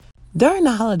During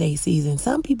the holiday season,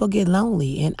 some people get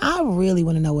lonely, and I really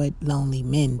want to know what lonely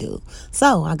men do.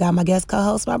 So I got my guest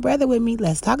co-host, my brother, with me.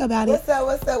 Let's talk about it. What's up?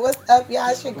 What's up? What's up, y'all?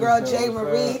 It's your What's girl up? Jay What's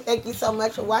Marie. up? Thank you so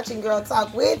much for watching Girl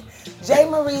Talk with Jay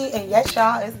Marie. And yes,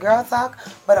 y'all, it's Girl Talk,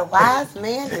 but a wise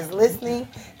man is listening.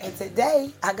 And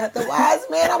today, I got the wise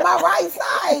man on my right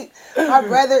side. My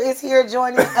brother is here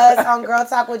joining us on Girl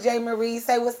Talk with Jay Marie.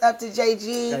 Say what's up to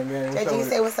JG. Hey man, what's up JG, with it?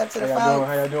 say what's up to How the y'all doing? folks.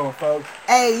 How y'all doing, folks?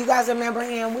 Hey, you guys remember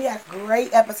him? We had a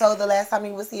great episode the last time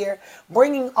he was here,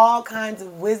 bringing all kinds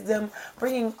of wisdom,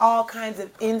 bringing all kinds of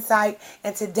insight.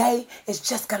 And today is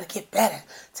just going to get better.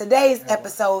 Today's Yeah, boy.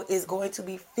 episode is going to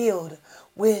be filled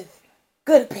with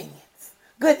good opinions,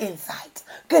 good insight,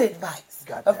 good advice.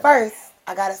 Got But that right. first,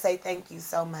 I got to say thank you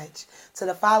so much to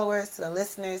the followers, to the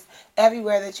listeners,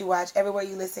 everywhere that you watch, everywhere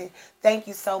you listen. Thank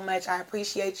you so much. I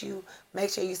appreciate you. Make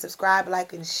sure you subscribe,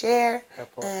 like, and share.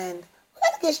 That part. And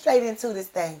let's get straight into this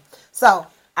thing. So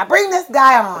I bring this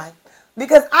guy on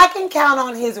because I can count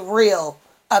on his real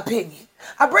opinion.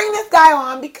 I bring this guy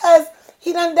on because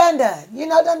he done. You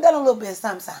know, done a little bit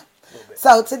sometime. A little bit.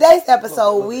 So today's A little bit. A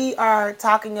episode, little bit. we are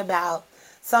talking about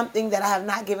something that I have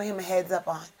not given him a heads up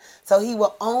on. So he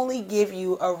will only give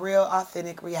you a real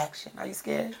authentic reaction. Are you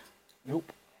scared?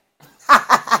 Nope.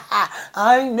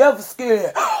 I ain't never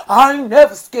scared. I ain't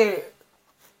never scared.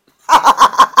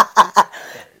 Crazy.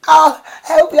 Oh,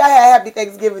 I hope y'all had happy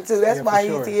Thanksgiving too. That's Yeah, for why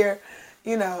he's sure. here.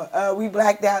 You know, we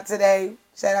blacked out today.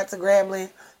 Shout out to Grambling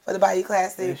for the Bayou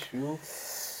Classic. It's you.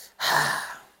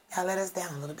 Y'all let us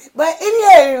down a little bit. But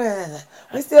anyhow,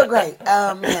 we're still great.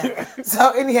 Yeah.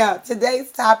 So anyhow,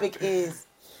 today's topic is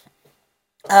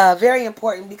very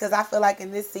important because I feel like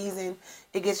in this season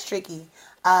it gets tricky.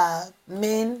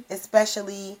 Men,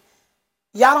 especially,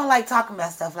 y'all don't like talking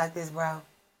about stuff like this, bro.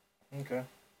 Okay.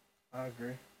 I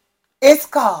agree. It's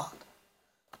called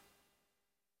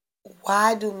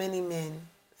Why Do Many Men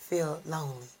Feel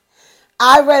Lonely?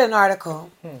 I read an article.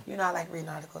 You know, I like reading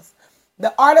articles.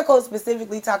 The article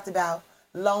specifically talked about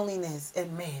loneliness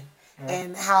in men Yeah.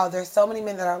 and how there's so many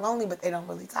men that are lonely, but they don't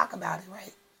really talk about it,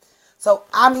 right? So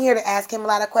I'm here to ask him a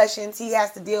lot of questions. He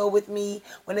has to deal with me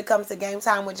when it comes to game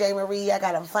time with Jay Marie. I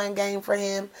got a fun game for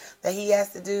him that he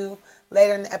has to do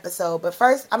later in the episode. But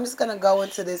first, I'm just gonna go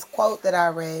into this quote that I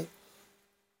read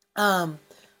um,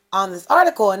 on this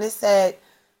article, and it said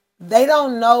they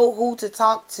don't know who to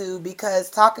talk to because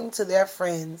talking to their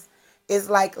friends is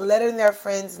like letting their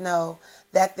friends know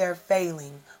that they're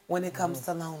failing when it comes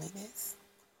Mm-hmm. to loneliness.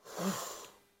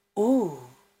 Ooh,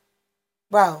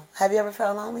 bro, have you ever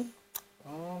felt lonely?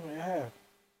 Yeah.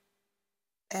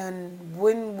 And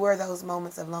when were those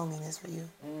moments of loneliness for you?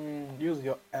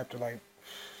 Usually after like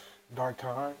dark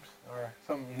times or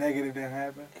something negative that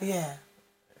happened. Yeah.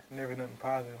 It's never nothing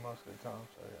positive most of the time.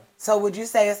 So yeah. So would you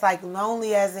say it's like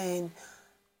lonely as in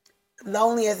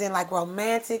like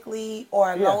romantically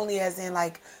or Yeah. lonely as in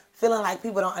like feeling like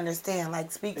people don't understand?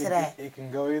 Like speak to It, it, that. it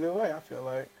can go either way. I feel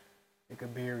like it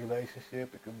could be a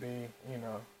relationship. It could be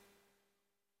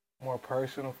more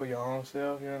personal for your own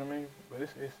self. You know what I mean? But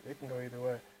it can go either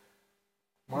way.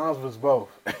 Mine was both.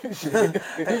 Shit.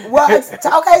 Well,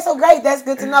 okay, so great. That's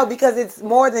good to know because it's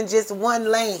more than just one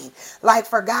lane. Like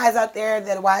for guys out there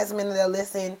that are wise men that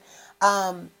listen,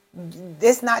 um,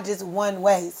 it's not just one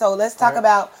way. So let's talk Right.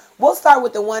 about. We'll start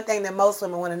with the one thing that most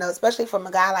women want to know, especially from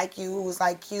a guy like you who's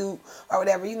like cute or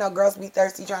whatever. You know, girls be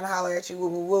thirsty trying to holler at you, woo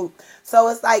woo woo. So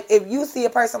it's like if you see a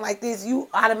person like this, you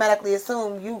automatically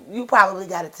assume you probably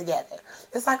got it together.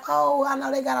 It's like, oh, I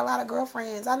know they got a lot of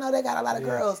girlfriends. I know they got a lot of Yeah.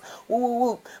 girls. Woo woo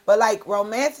woo. But like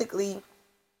romantically,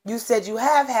 you said you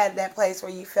have had that place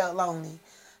where you felt lonely.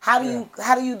 Yeah.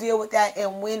 How do you deal with that,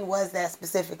 and when was that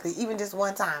specifically? Even just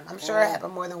one time. I'm sure it Um,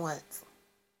 happened more than once.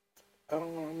 I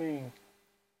don't know. I mean,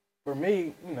 for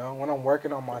me, when I'm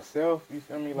working on myself, you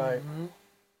feel me, like Mm-hmm.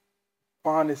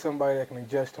 finding somebody that can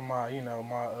adjust to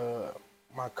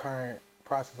my current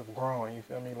process of growing. You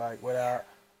feel me, like without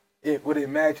it, with it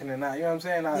matching or not. You know what I'm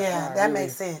saying? Yeah, I that really.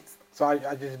 makes sense. So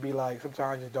I just be like,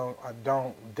 sometimes I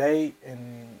don't date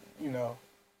and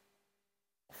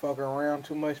fuck around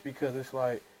too much because it's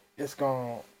like it's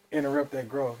gonna interrupt that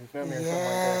growth. You feel me, or something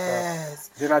like that. So Yes.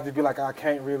 then I just be like, I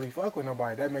can't really fuck with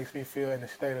nobody. That makes me feel in a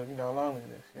state of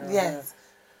loneliness. You know what I'm saying? Yes.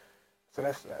 So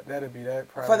that'd be that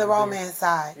For probably the the bigger. romance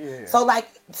side. Yeah.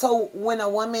 So when a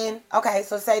woman, okay,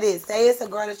 so say this, say it's a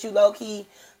girl that you low key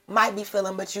might be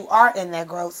feeling, but you are in that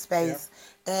growth Yeah. space,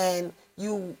 and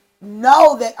you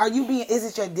know that is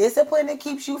it your discipline that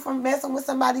keeps you from messing with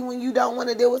somebody when you don't want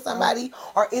to deal with Um, somebody,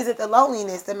 or is it the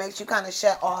loneliness that makes you kind of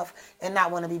shut off and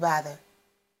not want to be bothered?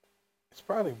 it's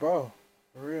probably both,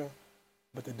 for real.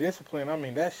 But the discipline, I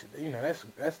mean, that's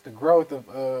the growth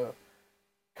of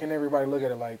can everybody look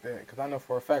at it like that? Because I know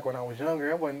for a fact when I was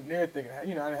younger, I wasn't near thinking, I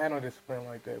didn't have no discipline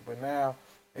like that. But now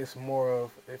it's more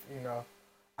of, if,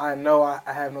 I know I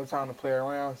have no time to play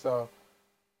around, so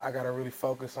I got to really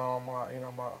focus on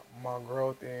my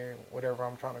growth and whatever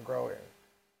I'm trying to grow in.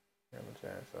 You know what I'm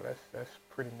saying? So that's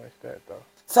pretty much that, though.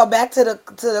 So back to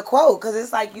the quote, because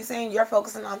it's like you saying you're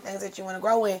focusing on things that you want to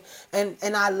grow in, and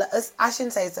I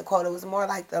shouldn't say it's a quote. It was more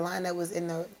like the line that was in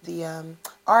the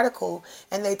article,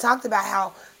 and they talked about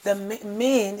how the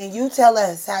men, and you tell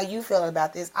us how you feel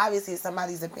about this. Obviously, it's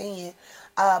somebody's opinion,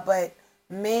 but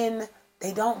men,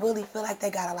 they don't really feel like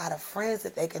they got a lot of friends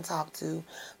that they can talk to,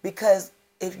 because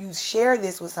if you share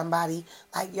this with somebody,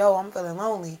 like, yo, I'm feeling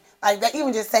lonely, like that,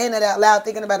 even just saying it out loud,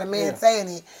 thinking about a man saying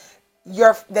it,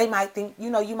 they might think,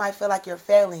 you might feel like you're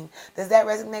failing. Does that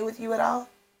resonate with you at all?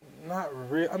 Not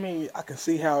really. I mean, I can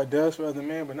see how it does for other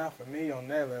men, but not for me on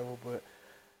that level. But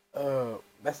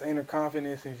that's inner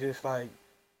confidence and just like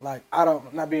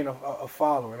not being a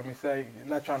follower. Let me say,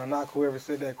 not trying to knock whoever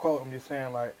said that quote. I'm just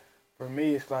saying, like, for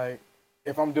me, it's like,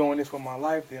 if I'm doing this with my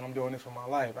life, then I'm doing this with my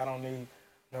life. I don't need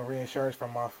no reassurance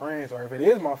from my friends, or if it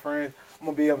is my friends, I'm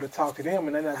gonna be able to talk to them,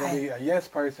 and they're not gonna be a yes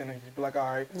person and just be like, all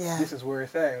right, this is where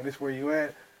it's at, or this is where you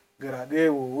at, good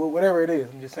idea, whatever it is.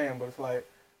 I'm just saying, but it's like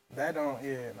that I don't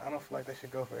feel like that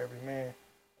should go for every man.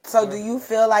 So do you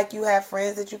feel like you have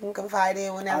friends that you can confide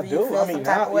in whenever you feel some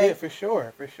type of way? Yeah, for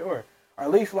sure. Or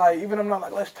at least, like, even I'm not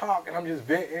like, let's talk, and I'm just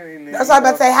venting. And that's what I'm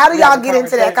about to say. How do y'all get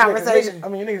into that conversation? Yeah,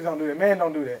 niggas don't do that. Men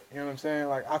don't do that. You know what I'm saying?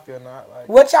 Like, I feel not. Like,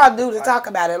 what y'all do to talk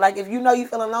about it? Like, if you know you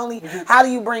feeling lonely, how do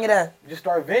you bring it up? Just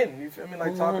start venting. You feel me?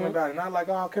 Like, talking about it. Not like,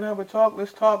 oh, can I have a talk?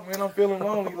 Let's talk, man. I'm feeling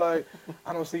lonely. Like,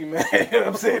 I don't see man. You know what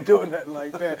I'm saying? Doing nothing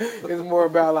like that. It's more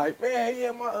about like, man,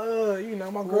 yeah,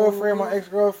 my girlfriend, my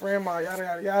ex-girlfriend, my yada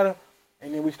yada yada.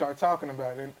 And then we start talking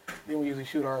about it. And then we usually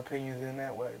shoot our opinions in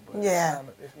that way. But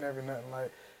it's never nothing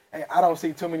like. Hey, I don't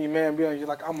see too many men being just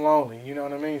like, I'm lonely, you know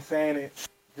what I mean? Saying it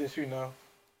just,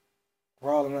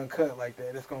 raw and uncut like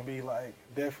that. It's going to be like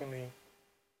definitely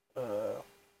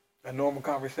a normal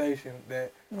conversation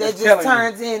that just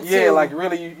turns into. Yeah, like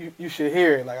really you should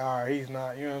hear it. Like, all right, he's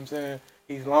not, you know what I'm saying?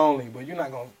 He's lonely, but you're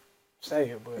not going to say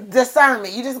it. But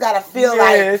discernment. You just got to feel feel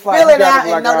it out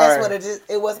and know that's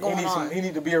what what's going on. He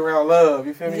need to be around love,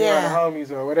 you feel me? Around the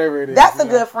homies or whatever it is. That's a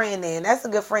good friend then. That's a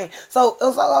good friend. So it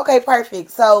was like, okay, perfect.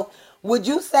 So would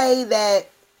you say that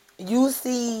you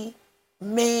see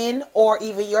men or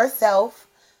even yourself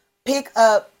pick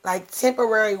up like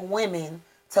temporary women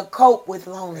to cope with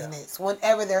loneliness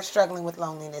whenever they're struggling with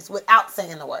loneliness without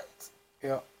saying the words?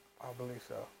 Yeah, I believe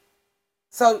so.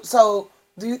 So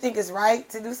do you think it's right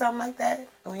to do something like that?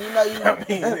 When you know you. I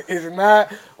mean, it's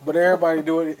not, but everybody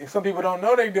doing it. And some people don't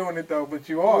know they're doing it though, but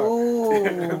you are. Ooh,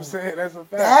 you know what I'm saying? That's a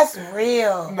fact. That's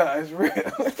real. No, it's real.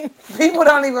 People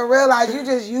don't even realize you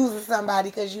just using somebody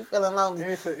because you feeling lonely.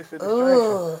 It's a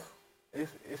distraction.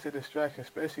 It's a distraction,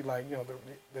 especially like,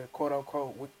 the quote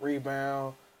unquote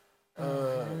rebound,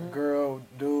 girl,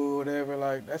 dude, whatever.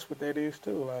 Like, that's what that is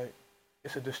too. Like,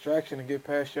 it's a distraction to get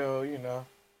past your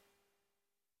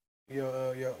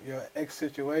ex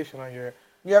situation or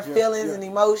your feelings and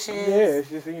emotions. Yeah, it's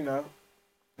just and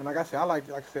like I said,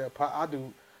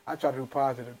 I try to do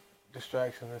positive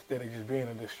distractions instead of just being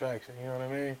a distraction. You know what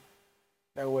I mean?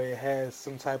 That way it has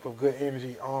some type of good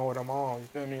energy on what I'm on. You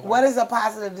feel me? Like, what is a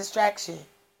positive distraction?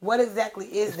 What exactly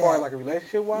is that? As far as like a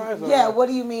relationship wise? Yeah, what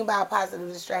do you mean by a positive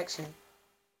distraction?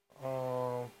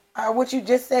 Or what you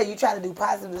just said, you try to do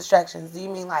positive distractions. Do you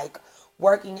mean like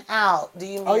working out? Do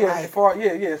you mean as far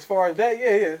as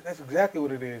that, that's exactly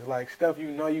what it is. Like stuff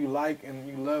you like and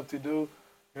you love to do.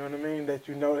 You know what I mean? That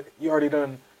you already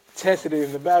done tested it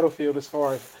in the battlefield as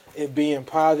far as it being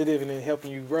positive and then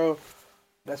helping you grow.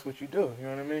 That's what you do. You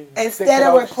know what I mean? Instead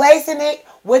of replacing it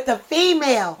with a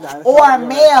female or a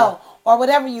male or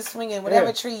whatever you swinging,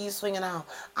 whatever tree you swinging on.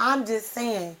 I'm just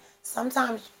saying,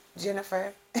 sometimes,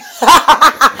 Jennifer,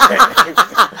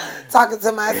 talking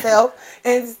to myself,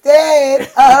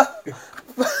 instead of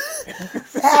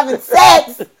having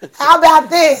sex, how about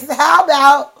this? How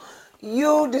about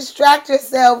you distract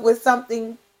yourself with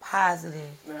something positive?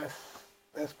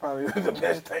 That's probably the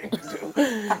best thing to do.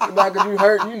 Not because you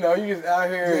hurt, you just out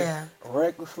here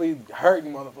recklessly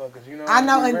hurting motherfuckers, I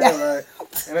know, and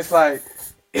it's like,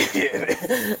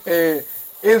 and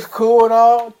it's cool and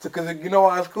all, because you know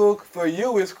why it's cool? For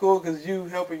you, it's cool because you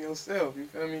helping yourself, you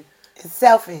feel me? It's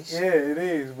selfish. Yeah, it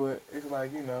is, but it's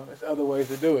like, there's other ways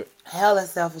to do it. Hella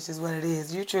selfish is what it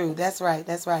is. You're true. That's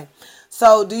right.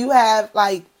 So do you have,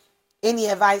 like, Any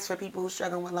advice for people who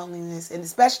struggling with loneliness, and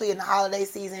especially in the holiday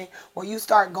season where you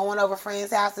start going over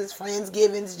friends' houses,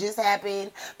 Friendsgivings just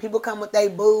happened, people come with they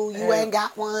boo, you ain't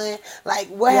got one. Like,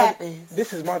 what happens?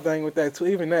 This is my thing with that too.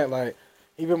 Even that, like,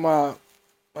 even my, I ain't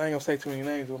gonna say too many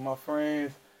names, but my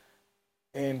friends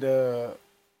and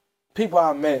people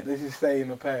I met, let's just say in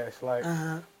the past, like,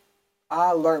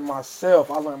 I learned myself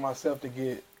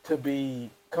to be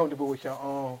comfortable with your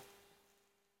own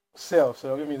self.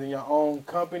 So it means in your own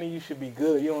company, you should be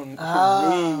good. You don't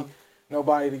shouldn't need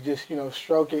nobody to just,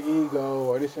 stroke your ego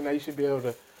or this and that. You should be able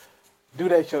to do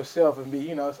that yourself and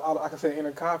be, it's all, like I said,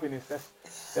 inner confidence.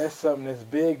 That's something that's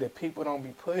big that people don't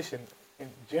be pushing in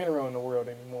general in the world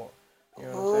anymore. You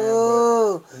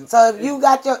know what I'm saying? So if you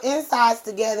got your insides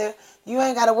together, you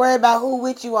ain't got to worry about who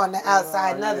with you on the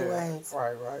outside. In other words,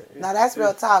 right. Now that's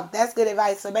real talk. That's good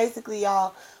advice. So basically,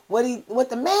 y'all, what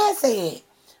the man said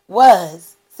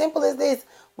was simple as this: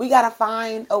 we gotta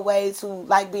find a way to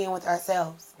like being with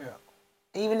ourselves. Yeah.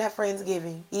 Even at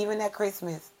Friendsgiving, even at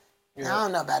Christmas. Yeah. Now, I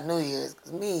don't know about New Year's,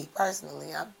 because me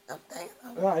personally, I'm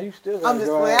thinking. Nah, you still. I'm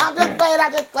just playing. I'm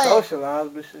just playing. Socialize,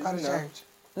 but shit, go to church.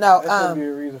 No, that could be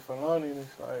a reason for loneliness.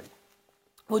 Like,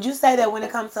 would you say that when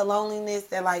it comes to loneliness,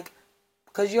 that like,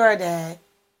 cause you're a dad,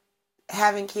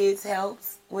 having kids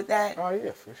helps with that? Oh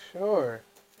yeah, for sure.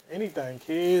 Anything,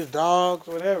 kids, dogs,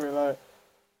 whatever. Like,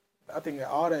 I think that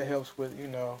all that helps with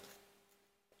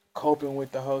coping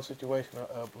with the whole situation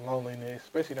of loneliness,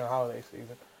 especially in the holiday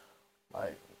season.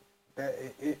 Like that,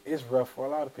 it's rough for a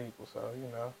lot of people. So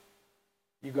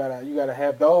you gotta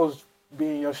have those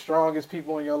being your strongest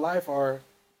people in your life, or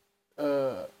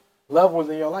loved ones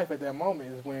in your life at that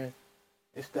moment is when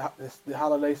it's the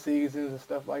holiday seasons and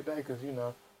stuff like that. Because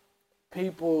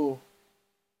people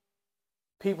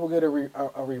get a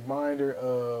reminder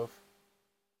of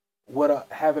what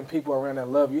having people around that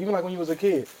love you. Even like when you was a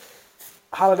kid,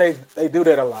 holidays, they do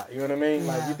that a lot. You know what I mean?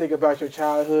 Yeah. Like you think about your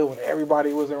childhood when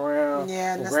everybody was around.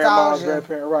 Yeah, grandma's,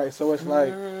 grandparents, right? So it's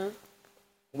like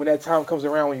when that time comes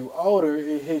around when you older,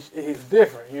 it hits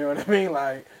different. You know what I mean?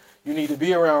 Like you need to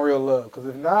be around real love, because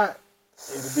if not,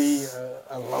 it'll be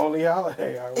a lonely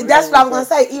holiday. That's what I was gonna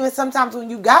say. Even sometimes when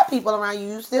you got people around you,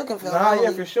 you still can feel lonely. Yeah,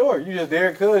 for sure. You just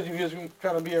there because you just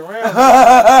trying to be around.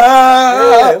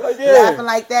 Yeah. Laughing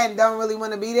like that and don't really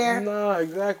want to be there. No,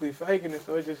 exactly. Faking it.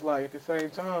 So it's just like at the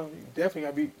same time, you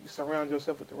definitely gotta surround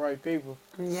yourself with the right people.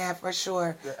 Yeah, for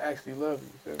sure. That actually love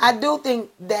you. I do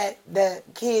think that the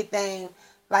kid thing.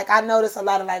 Like, I notice a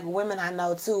lot of, like, women I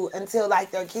know, too, until,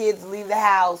 like, their kids leave the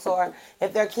house, or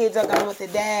if their kids are gone with the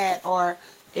dad, or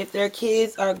if their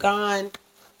kids are gone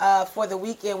for the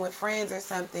weekend with friends or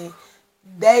something,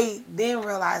 they then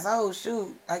realize, oh,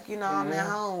 shoot, like, I'm at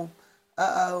home.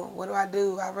 Uh-oh, what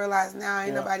do? I realize now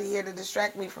ain't nobody here to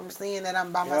distract me from seeing that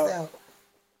I'm by myself.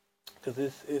 Because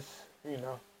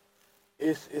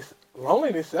it's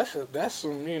loneliness. That's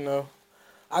some,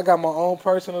 I got my own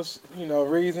personal,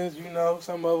 reasons.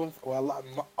 Some of them, well,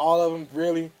 all of them,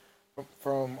 really,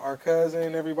 from our cousin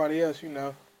and everybody else.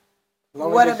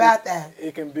 What about that?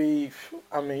 It can be.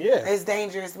 Yeah, it's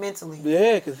dangerous mentally.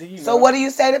 Yeah, because So, what do you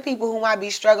say to people who might be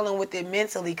struggling with it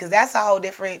mentally? Because that's a whole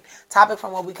different topic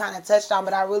from what we kind of touched on.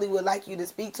 But I really would like you to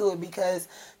speak to it, because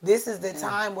this is the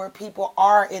time where people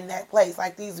are in that place.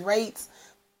 Like these rates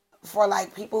for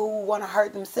like people who want to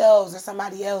hurt themselves or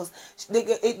somebody else,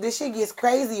 this shit gets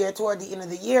crazier toward the end of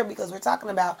the year, because we're talking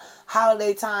about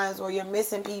holiday times where you're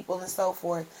missing people and so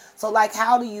forth. So like,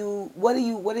 what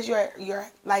is your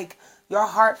like your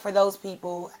heart for those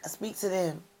people? Speak to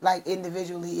them like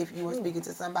individually. If you were speaking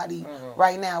to somebody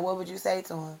right now, what would you say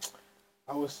to them?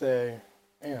 I would say,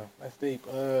 that's deep.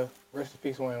 Rest in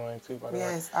peace, Wayne Wayne too. By the way.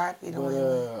 Yes, R.I.P. to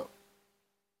Wayne.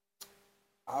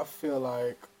 I feel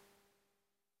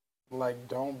like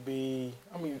don't be,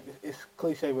 it's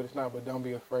cliche, but it's not, but don't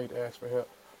be afraid to ask for help.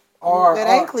 It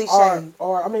ain't cliche.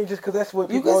 Or just because that's what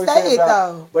people you always can say about,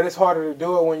 though. But it's harder to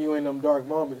do it when you're in them dark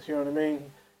moments, you know what I mean?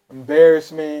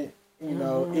 Embarrassment,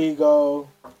 ego,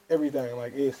 everything.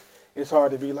 Like, it's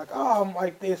hard to be like, oh, I'm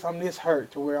like this, I'm this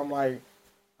hurt, to where I'm like, you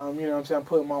know what I'm saying, I'm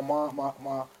putting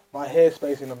my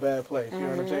headspace in a bad place, you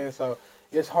know what I'm saying? So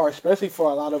it's hard, especially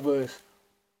for a lot of us,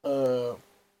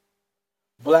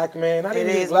 black man, not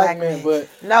even black man, but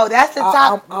no, that's the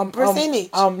top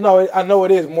percentage. No, I know it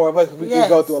is more of us, because we do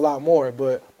go through a lot more.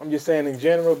 But I'm just saying in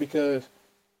general, because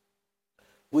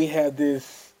we have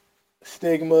this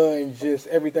stigma and just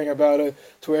everything about us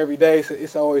to every day. So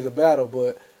it's always a battle.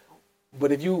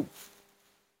 But if you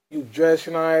dress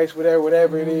nice,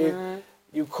 whatever it is,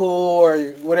 you cool or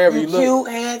whatever, you look cute,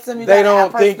 handsome. They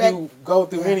don't think you go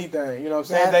through anything. You know what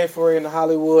I'm saying? They for in the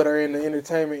Hollywood or in the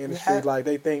entertainment industry, like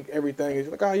they think everything is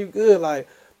like, oh, you good. Like,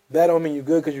 that don't mean you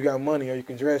good because you got money or you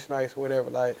can dress nice or whatever.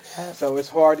 Like, Yeah. so it's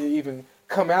hard to even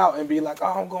come out and be like,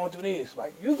 oh, I'm going through this.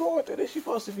 Like, you going through this, you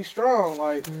supposed to be strong.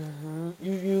 Like,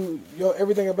 your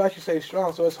everything about you say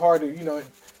strong. So it's hard to, you know,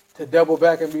 to double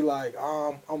back and be like,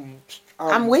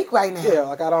 I'm weak right now. Yeah,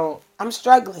 like I don't. I'm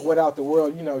struggling. Without the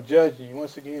world, you know, judging you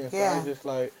once again. So Yeah. it's just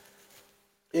like,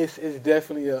 it's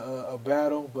definitely a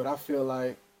battle, but I feel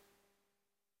like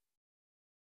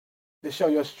to show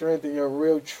your strength and your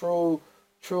real true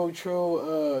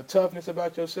toughness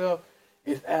about yourself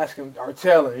is asking or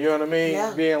telling. You know what I mean?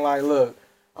 Yeah. Being like, look,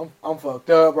 I'm fucked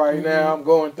up right now. I'm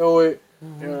going through it.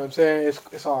 You know what I'm saying?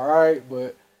 It's all right,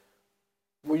 but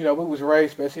well, you know, we was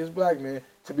raised, especially as black men,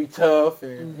 to be tough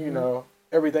and you know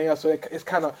everything else. So it's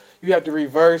kind of, you have to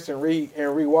reverse and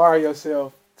rewire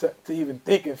yourself to even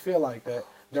think and feel like that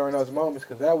during those moments,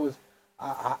 because that was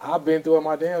I've been through it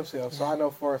my damn self. So I know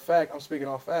for a fact, I'm speaking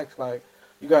on facts. Like,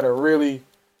 you got to really,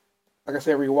 like I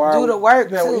said, rewire. Do the work,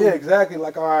 too. Yeah, exactly.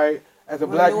 Like, all right, as a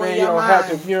black man, you don't have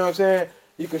to, you know what I'm saying?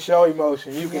 You can show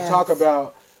emotion. You can talk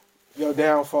about your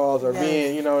downfalls or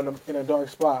being, you know, in a dark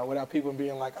spot without people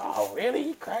being like, oh, really?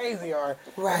 You crazy? Or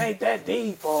it ain't that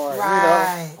deep? Or, you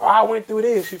know, or I went through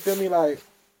this. You feel me? Like,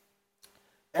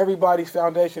 everybody's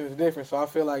foundation is different. So I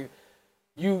feel like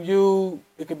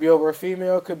it could be over a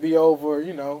female, it could be over,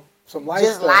 you know, some life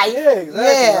Just stuff. life. Yeah, exactly.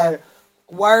 Yeah. Like,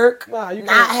 work, not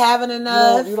having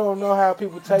enough, you don't know how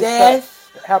people take death.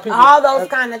 How people, all those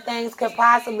kind of things could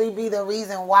possibly be the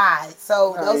reason why.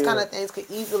 So those kind of things could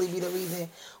easily be the reason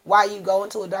why you go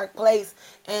into a dark place.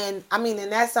 And I mean,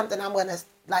 and that's something I'm gonna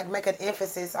like make an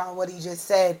emphasis on what he just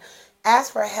said.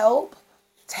 Ask for help.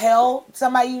 Tell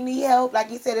somebody you need help.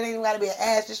 Like you said, it ain't even gotta be an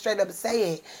ass. Just straight up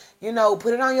say it. You know,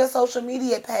 put it on your social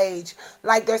media page.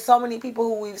 Like, there's so many people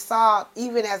who we've saw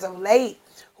even as of late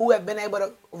who have been able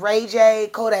to. Ray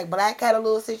J, Kodak Black had a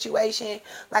little situation.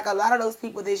 Like, a lot of those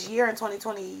people this year in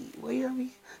 2020, what year are we?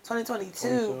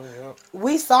 2022,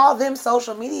 we saw them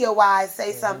social media wise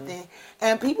say something,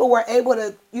 and people were able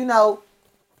to, you know,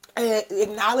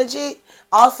 acknowledge it.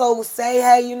 Also say,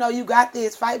 hey, you know, you got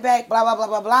this, fight back, blah, blah, blah,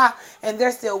 blah, blah. And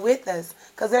they're still with us.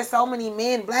 Because there's so many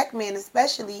men, black men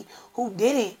especially, who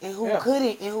didn't and who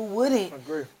couldn't and who wouldn't.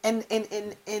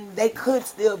 And they could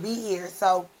still be here.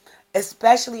 So,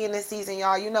 especially in this season,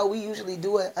 y'all, you know, we usually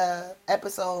do a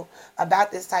episode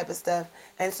about this type of stuff.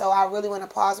 And so I really want to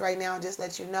pause right now and just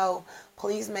let you know,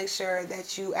 please make sure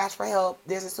that you ask for help.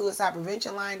 There's a suicide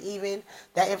prevention line even.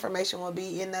 That information will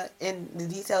be in the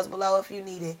details below if you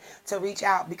need it, to reach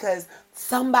out, because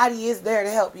somebody is there to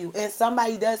help you, and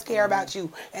somebody does care about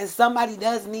you, and somebody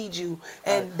does need you.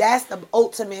 And that's the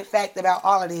ultimate fact about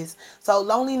all of this. So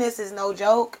loneliness is no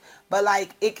joke, but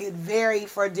like, it could vary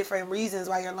for different reasons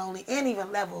why you're lonely, and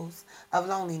even levels of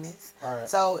loneliness.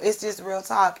 So it's just real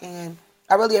talk, and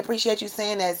I really appreciate you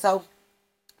saying that. So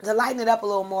to lighten it up a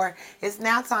little more, it's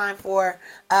now time for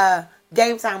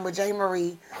Game Time with J.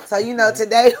 Marie. So, you know,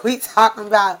 today we talking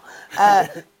about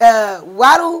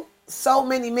why do so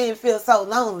many men feel so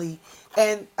lonely?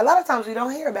 And a lot of times we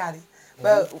don't hear about it.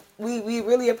 But we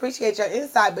really appreciate your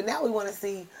insight. But now we want to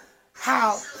see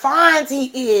how fond he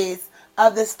is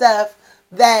of the stuff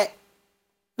that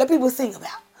the people sing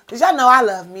about. Because y'all know I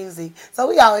love music. So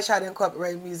we always try to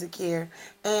incorporate music here.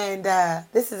 And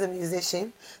this is a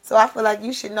musician. So I feel like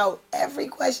you should know every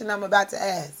question I'm about to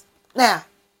ask. Now,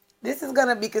 this is going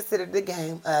to be considered the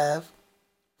game of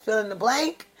fill in the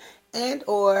blank, and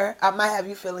or I might have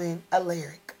you fill in a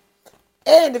lyric.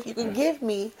 And if you can give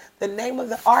me the name of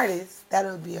the artist,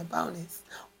 that'll be a bonus.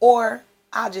 Or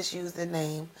I'll just use the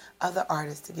name of the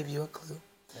artist to give you a clue.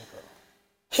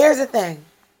 Here's the thing.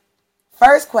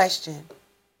 First question.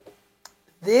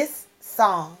 This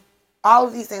song, all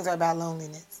of these things are about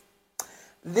loneliness.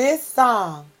 This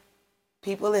song,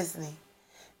 people listening,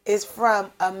 is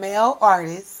from a male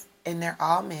artist, and they're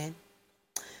all men.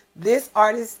 This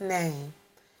artist's name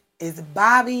is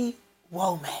Bobby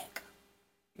Womack.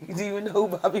 Do you know who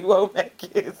Bobby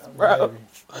Womack is, bro?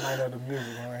 I might know the music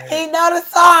right here. He know the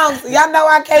songs. Y'all know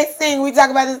I can't sing. We talk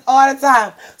about this all the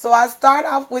time. So I start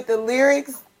off with the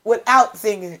lyrics without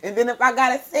singing. And then if I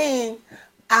gotta sing,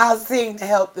 I'll sing to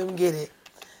help them get it.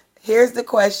 Here's the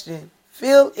question.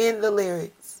 Fill in the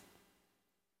lyrics.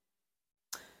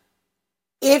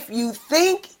 If you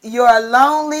think you're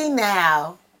lonely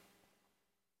now,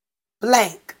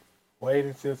 blank. Wait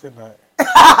until tonight.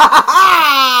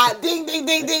 Ding, ding,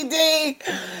 ding, ding, ding.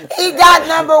 He got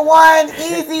number one.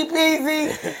 Easy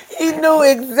peasy. He knew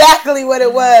exactly what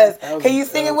it was. Can you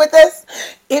sing it with us?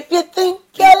 If you think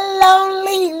you're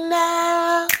lonely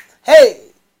now. Hey.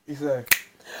 He said,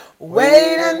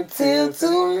 wait until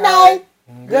tonight,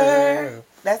 girl.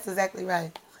 That's exactly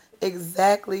right.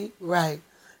 Exactly right.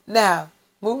 Now,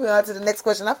 moving on to the next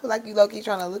question. I feel like you low-key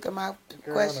trying to look at my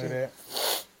Girl, I know question. that.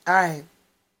 All right.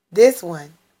 This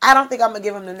one. I don't think I'm going to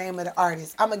give him the name of the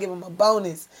artist. I'm going to give him a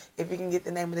bonus if you can get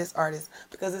the name of this artist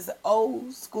because it's an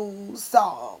old school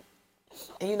song.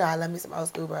 And you know I love me some old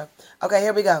school, bro. Okay,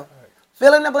 here we go.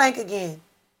 Fill in the blank again.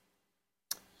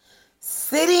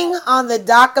 Sitting on the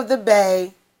dock of the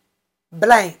bay,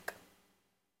 blank.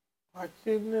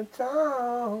 Watching the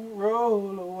time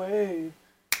roll away.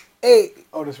 Hey.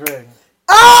 Otis Redding.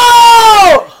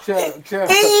 Oh! Chill.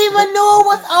 He even knew it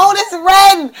was Otis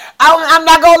Redding. I'm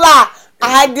not going to lie.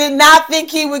 I did not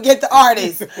think he would get the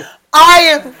artist. I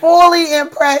am fully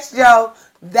impressed, Joe.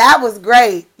 That was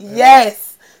great.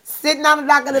 Yes. Sitting on the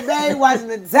dock of the bay, watching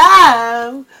the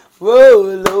time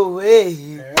roll away.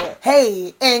 Yeah.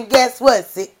 Hey, and guess what?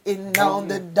 Sitting on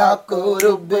the dock of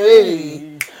the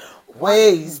bay,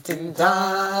 wasting time.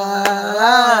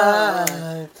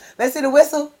 Let's see the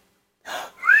whistle.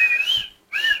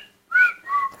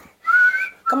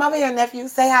 Come over here, nephew.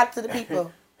 Say hi to the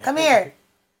people. Come here.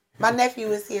 My nephew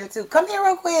is here, too. Come here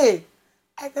real quick.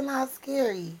 Acting all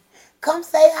scary. Come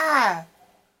say hi.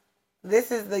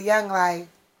 This is the Young Life.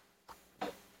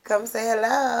 Come say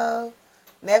hello.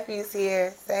 Nephew's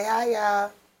here. Say hi,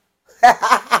 y'all.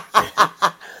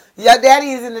 Your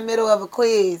daddy is in the middle of a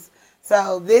quiz.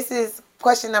 So this is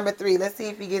question number 3. Let's see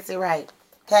if he gets it right.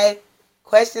 Okay?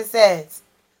 Question says,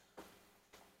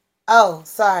 oh,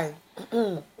 sorry.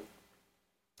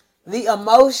 The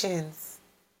emotions,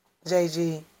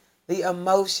 JG, the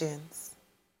emotions.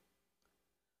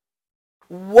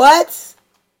 What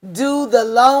do the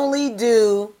lonely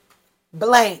do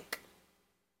blank?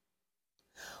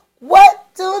 What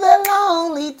do the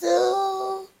lonely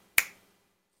do?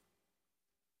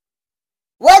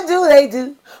 What do they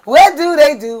do? What do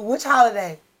they do? Which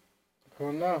holiday? I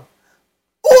don't know.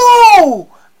 Ooh!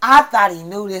 I thought he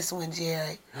knew this one,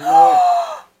 Jerry. No.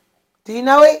 Do you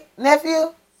know it,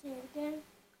 nephew? Say it again.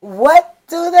 What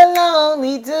do the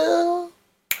lonely do?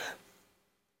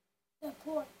 The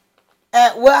poor.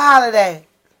 At what holiday?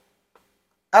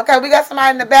 Okay, we got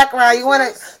somebody in the background. You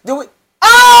want to do it?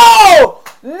 Oh!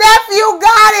 Nephew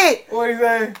got it! What he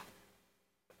say?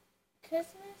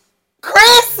 Christmas.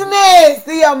 Christmas!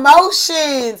 The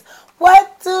emotions.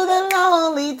 What do the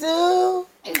lonely do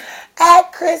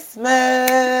at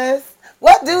Christmas?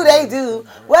 What do they do?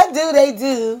 What do they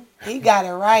do? He got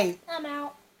it right. I'm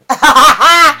out.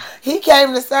 He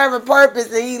came to serve a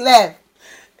purpose and he left.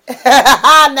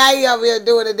 Now he over here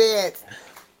doing a dance.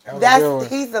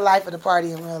 He's the life of the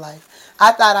party in real life.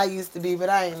 I thought I used to be, but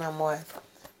I ain't no more.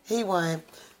 He won.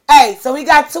 Hey, so we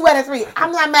got 2 out of 3.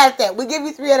 I'm not mad at that. We give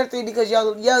you 3 out of 3 because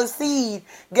your seed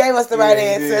gave us the right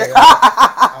answer.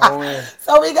 I win.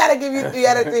 So we gotta give you 3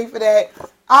 out of 3 for that.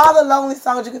 All the lonely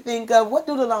songs you can think of. What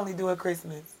do the lonely do at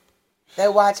Christmas? They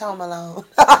watch Home Alone.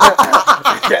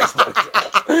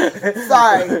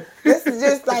 Sorry. This is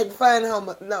just like fun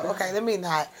home. No, okay, let me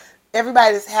not.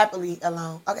 Everybody's happily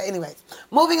alone. Okay, anyways.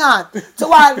 Moving on to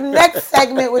our next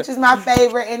segment, which is my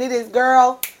favorite, and it is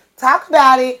Girl, Talk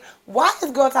About It. Why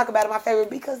is Girl Talk About It my favorite?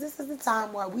 Because this is the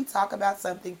time where we talk about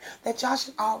something that y'all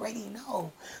should already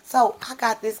know. So I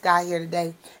got this guy here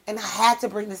today, and I had to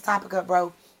bring this topic up,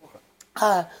 bro.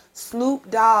 Snoop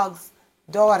Dogg's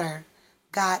daughter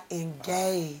got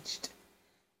engaged,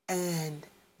 and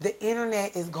the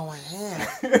internet is going ham.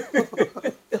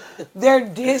 They're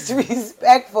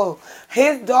disrespectful.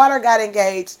 His daughter got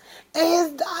engaged, and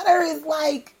his daughter is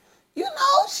like, you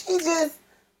know,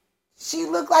 she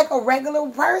looked like a regular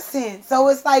person. So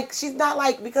it's like, she's not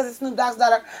like, because it's Snoop Dogg's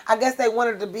daughter, I guess they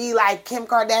wanted to be like Kim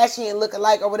Kardashian look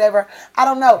alike or whatever. I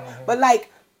don't know. Mm-hmm. But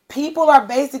like, people are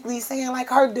basically saying like,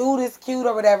 her dude is cute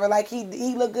or whatever. Like, he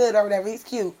look good or whatever. He's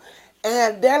cute.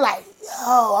 And they're like,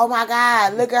 oh my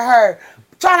God, look at her.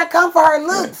 Trying to come for her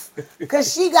looks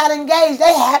because she got engaged.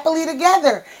 They happily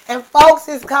together. And folks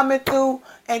is coming through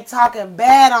and talking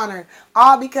bad on her.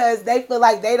 All because they feel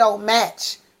like they don't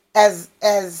match as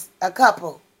a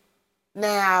couple.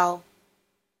 Now,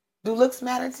 do looks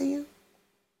matter to you?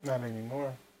 Not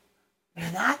anymore.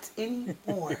 Not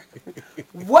anymore.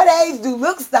 What age do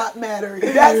looks stop mattering?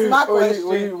 That's my question.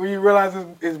 When you realize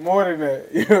it's more than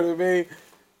that. You know what I mean?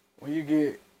 When you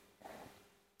get...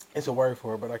 It's a word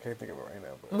for it, but I can't think of it right now.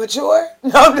 But mature?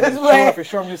 No, this way. For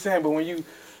sure, I'm just saying. But when you,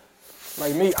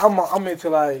 like me, I'm into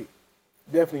like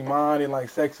definitely mind and like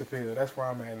sex appeal. That's where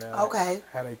I'm at now. Okay.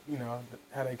 Like,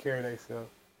 how they carry themselves.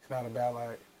 It's not about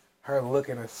like her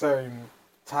looking a certain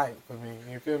type for me.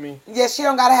 You feel me? Yeah, she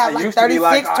don't gotta have like 36,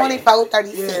 like, 24,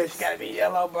 36. Yeah, she gotta be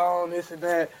yellow bone, this and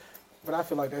that. But I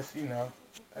feel like that's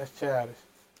childish.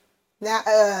 Now,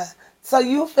 so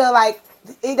you feel like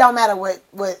it don't matter what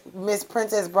Miss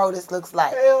Princess Brodus looks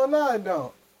like. Hell no, I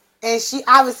don't. And she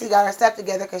obviously got her stuff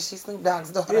together because she's Snoop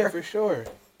Dogg's daughter. Yeah, for sure.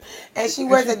 And she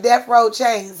wears a death row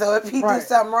chain, so if he do Right.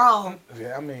 something wrong.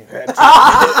 Yeah, I mean.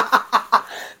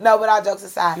 No, but all jokes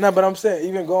aside. No, but I'm saying,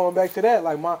 even going back to that,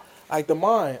 like the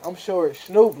mine, I'm sure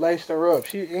Snoop laced her up.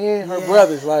 She and her Yes.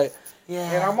 brothers, like,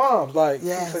 Yeah. and her mom's, like,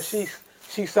 Yes. so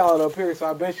she's solid up here. So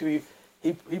I bet you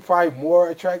he probably more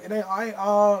attracted. It ain't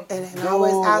all It ain't dudes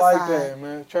always like outside. that,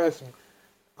 man. Trust me.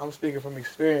 I'm speaking from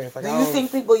experience. Like, Do I you don't-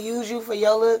 think people use you for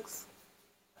your looks?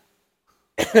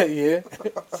 yeah,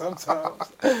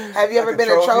 sometimes. Have you ever been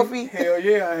a trophy? Hell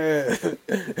yeah, I have.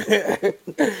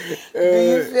 Do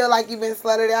you feel like you've been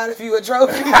slutted out if you a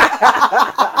trophy?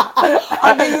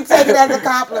 Or do you take it as a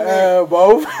compliment?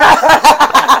 Both.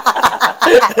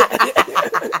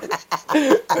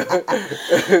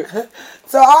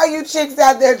 So all you chicks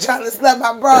out there trying to slut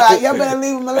my bro out, y'all better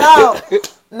leave him alone.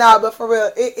 No, but for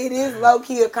real, it is low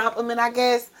key a compliment, I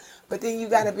guess. But then you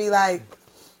gotta be like,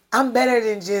 I'm better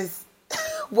than just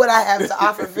what I have to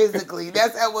offer physically.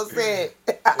 That's how was said.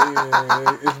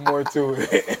 Yeah, it's more to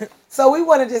it. So we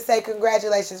wanted to say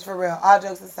congratulations for real. All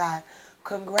jokes aside,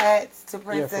 congrats to Yeah,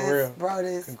 Princess for real.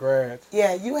 Brodus. Congrats.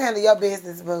 Yeah, you handle your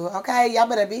business, boo. Okay, y'all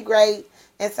better be great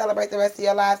and celebrate the rest of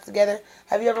your lives together.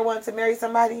 Have you ever wanted to marry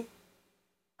somebody?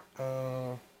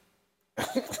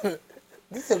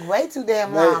 This took way too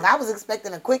damn long. I was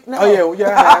expecting a quick no. Oh yeah, well,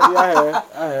 yeah,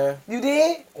 I have. You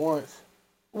did? Once.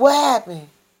 What happened?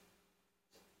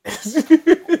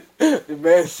 The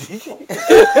man,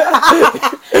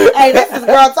 Hey, this is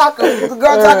girl talk. The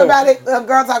girl talk about it.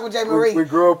 Girl talk with Jay Marie. we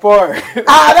grew apart.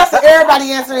 That's what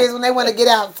everybody answer is when they want to get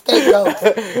out scapegoats.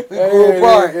 We grew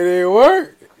apart. It didn't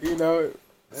work, you know. It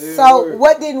didn't So work.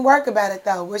 what didn't work about it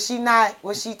though? Was she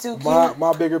too cute?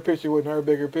 My bigger picture wasn't her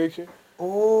bigger picture.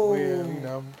 Ooh. Well, you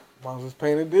know, mine was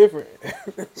painted different.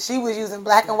 She was using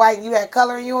black and white and you had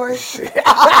color in yours?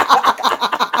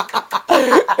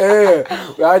 Yeah,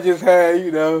 but I just had,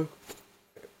 you know,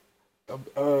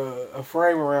 a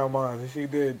frame around mine, and she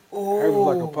did. Hers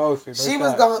was like a poster. She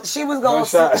was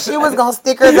gonna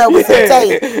stick hers up with Yeah. some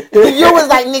tape. You was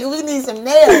like, nigga, we need some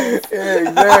nails. Yeah,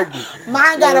 exactly.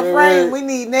 Mine got a Yeah, frame, yeah. we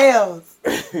need nails.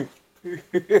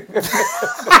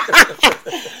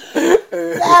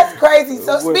 That's crazy.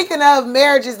 So speaking of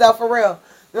marriages though, for real,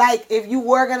 like if you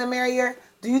were gonna marry her,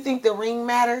 do you think the ring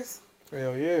matters?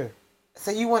 Hell yeah. So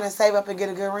you want to save up and get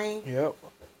a good ring? Yep.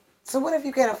 So what if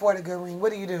you can't afford a good ring?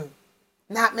 What do?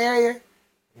 Not marry her?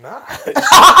 Nah.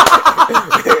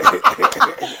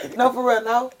 No, for real,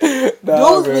 no.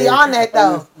 Nah, Dudes be man. on that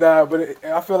though. Nah, but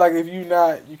I feel like if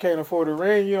you can't afford a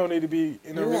ring, you don't need to be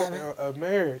in You haven't. a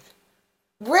marriage.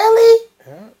 Really?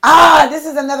 Yeah. This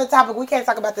is another topic. We can't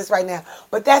talk about this right now.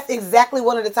 But that's exactly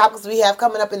one of the topics we have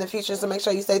coming up in the future. So make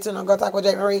sure you stay tuned on Go Talk with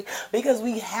Jay Marie. Because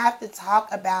we have to talk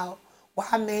about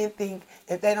why men think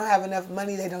if they don't have enough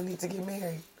money, they don't need to get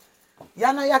married.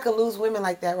 Y'all know y'all can lose women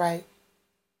like that, right?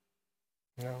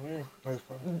 No, man. That's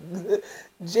fine.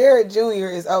 Jared Jr.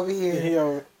 is over here He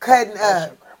cutting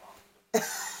up.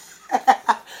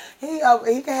 He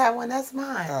can have one. That's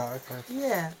mine. Oh, okay.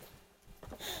 Yeah.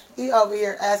 He over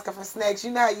here asking for snacks.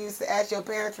 You know how you used to ask your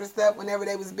parents for stuff whenever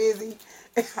they was busy?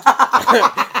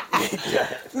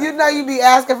 You know you be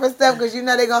asking for stuff because you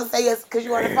know they going to say yes because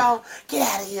you on the phone. Get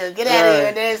out of here. Get out of here.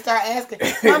 And then start asking,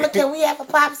 Mama, can we have a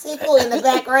popsicle in the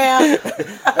background?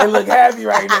 They look happy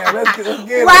right now. Let's get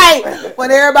it. Right. When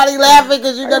everybody laughing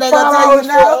because you know they going to tell you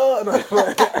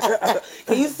no.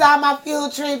 Can you sign my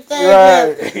field trip thing?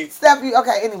 Right. Stuff you.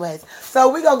 Okay, anyways. So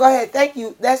we going to go ahead. Thank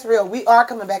you. That's real. We are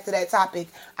coming back to that topic.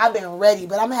 I've been ready,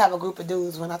 but I'm going to have a group of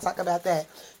dudes when I talk about that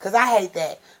because I hate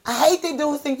that. I hate that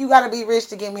dudes think you got to be rich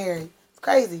to get married. It's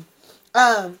crazy.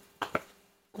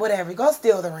 Whatever. Go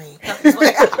steal the ring.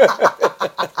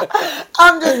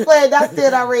 I'm just playing. That's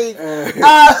still don't read.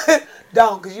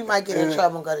 Don't, because you might get in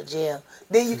trouble and go to jail.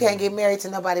 Then you can't get married to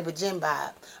nobody but Jim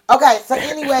Bob. Okay, so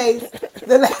anyways,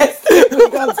 the last thing we're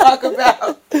going to talk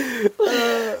about.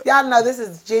 Y'all know this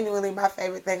is genuinely my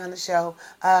favorite thing on the show.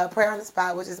 Prayer on the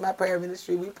Spot, which is my prayer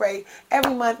ministry. We pray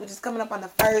every month, which is coming up on the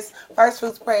first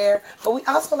fruits prayer. But we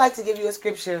also like to give you a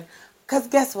scripture. Because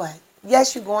guess what?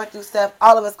 Yes, you're going through stuff.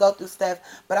 All of us go through stuff.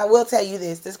 But I will tell you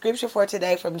this. The scripture for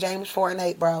today from James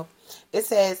 4:8, bro. It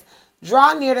says,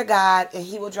 draw near to God and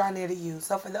he will draw near to you.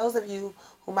 So for those of you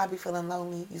who might be feeling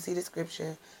lonely, you see the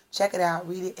scripture, check it out,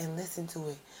 read it, and listen to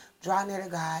it. Draw near to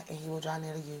God and he will draw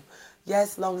near to you.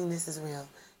 Yes, loneliness is real.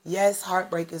 Yes,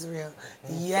 heartbreak is real.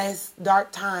 Yes,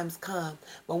 dark times come.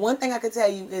 But one thing I can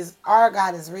tell you is our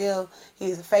God is real.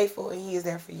 He is faithful and he is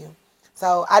there for you.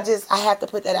 So I have to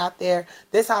put that out there.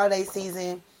 This holiday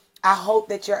season, I hope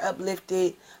that you're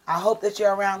uplifted. I hope that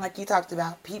you're around, like you talked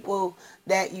about, people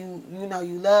that you know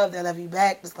you love, that love you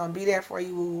back, that's gonna be there for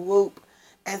you, whoop, whoop.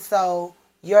 And so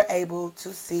you're able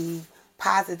to see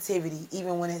positivity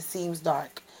even when it seems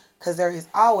dark, because there is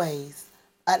always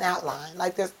an outline.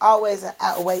 Like there's always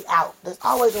a way out. There's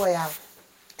always a way out.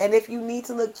 And if you need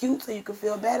to look cute so you can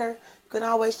feel better, you can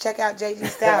always check out JG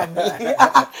Style Me.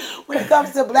 When it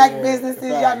comes to black businesses,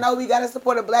 y'all know we got to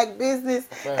support a black business.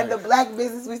 And the black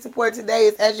business we support today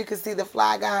is, as you can see, the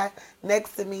fly guy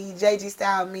next to me, JG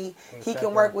Style Me. He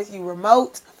can work with you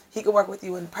remote. He can work with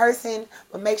you in person.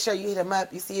 But make sure you hit him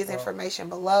up. You see his information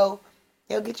below.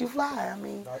 He'll get you fly. I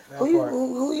mean,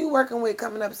 who you working with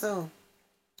coming up soon?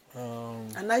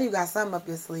 I know you got something up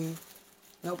your sleeve.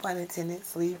 No pun intended.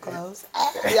 Sleeve closed.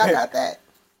 Y'all got that?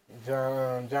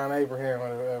 John Abraham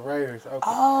of the Raiders. Okay.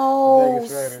 Oh,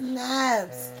 Vegas Raiders.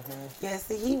 snaps. Yeah,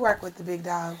 see, he worked with the big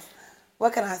dogs.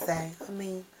 What can I say? I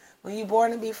mean, when you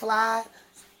born to be fly,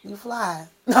 you fly.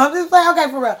 No, I'm just playing. Okay,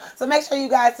 for real. So make sure you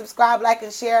guys subscribe, like,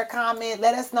 and share, comment.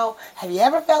 Let us know. Have you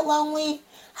ever felt lonely?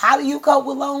 How do you cope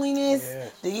with loneliness?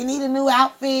 Yes. Do you need a new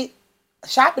outfit?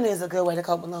 Shopping is a good way to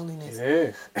cope with loneliness. It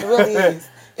is. It really is.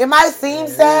 It might seem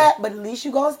sad, but at least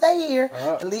you're going to stay here.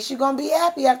 At least you're going to be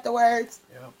happy afterwards.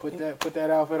 Yeah, put that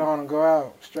outfit on and go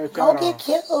out. Stretch Go out get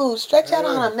cute. Stretch out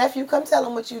on them. Nephew, come tell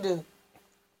them what you do.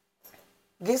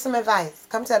 Get some advice.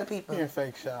 Come tell the people. You're a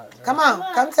fake shot. Man. Come on.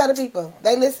 Come tell the people.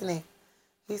 They listening.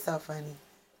 He's so funny.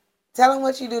 Tell them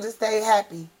what you do to stay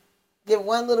happy. Give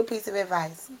one little piece of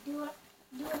advice. Do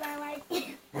what I like.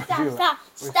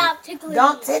 Stop tickling.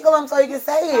 Don't tickle them so you can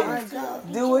say it. Oh,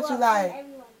 Do what you like.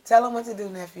 Tell them what to do,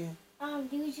 nephew.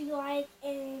 Do what you like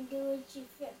and do what you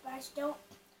fit best. Don't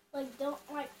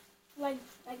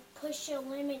push your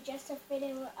limit just to fit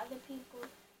in with other people.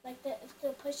 Like if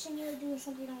they're pushing you doing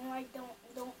something you don't like,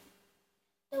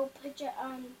 don't put your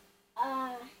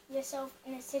yourself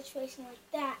in a situation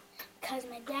like that. Because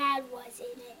my dad was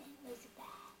in it. It was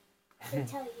bad. I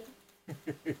tell you.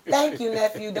 Thank you,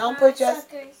 nephew. Don't put your...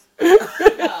 Suckers.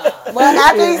 Well,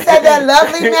 after he said that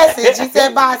lovely message, he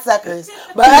said bye, suckers.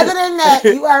 But other than that,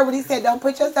 you heard what he said. Don't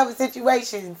put yourself in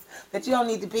situations that you don't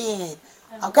need to be in.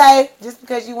 Okay? Just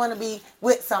because you want to be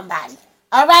with somebody.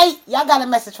 All right? Y'all got a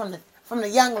message from the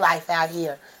young life out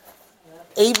here.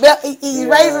 He's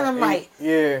raising them right.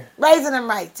 Yeah. Raising them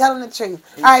right. Telling the truth.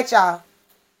 All right, y'all.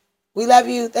 We love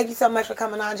you. Thank you so much for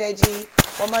coming on, JG.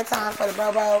 One more time for the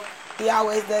Bobo. He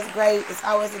always does great. It's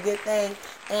always a good thing.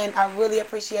 And I really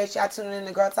appreciate y'all tuning in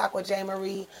to Girl Talk with J.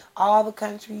 Marie. All the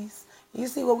countries. You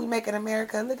see what we make in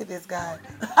America? Look at this guy.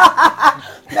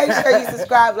 Make sure you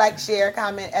subscribe, like, share,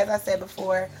 comment. As I said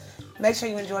before, make sure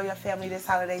you enjoy your family this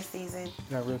holiday season.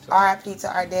 R.I.P.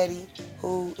 to our daddy,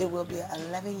 who it will be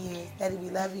 11 years. Daddy, we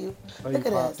love you. Look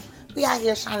at us. We out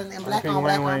here shining in black on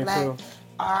black on black.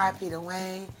 R.I.P. to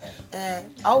Wayne.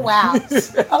 And, oh, wow.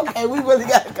 Okay, we really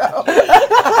got to go.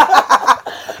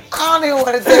 I don't even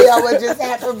want to tell y'all what just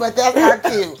happened, but that's our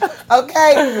cue.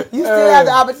 Okay? You still have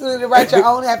the opportunity to write your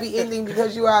own happy ending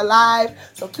because you are alive.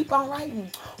 So keep on writing.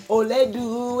 Oh, let's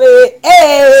do it.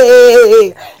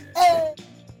 Hey!